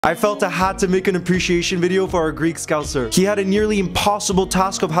I felt I had to make an appreciation video for our Greek scouser. He had a nearly impossible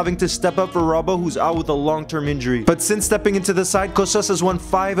task of having to step up for Robbo, who's out with a long-term injury. But since stepping into the side, Kostas has won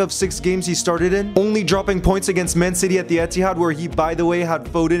 5 of 6 games he started in, only dropping points against Man City at the Etihad, where he, by the way, had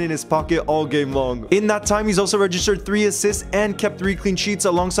Foden in his pocket all game long. In that time, he's also registered 3 assists and kept 3 clean sheets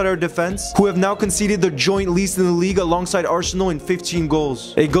alongside our defense, who have now conceded the joint least in the league alongside Arsenal in 15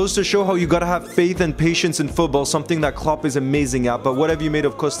 goals. It goes to show how you gotta have faith and patience in football, something that Klopp is amazing at. But what have you made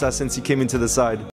of Kostas since he came into the side?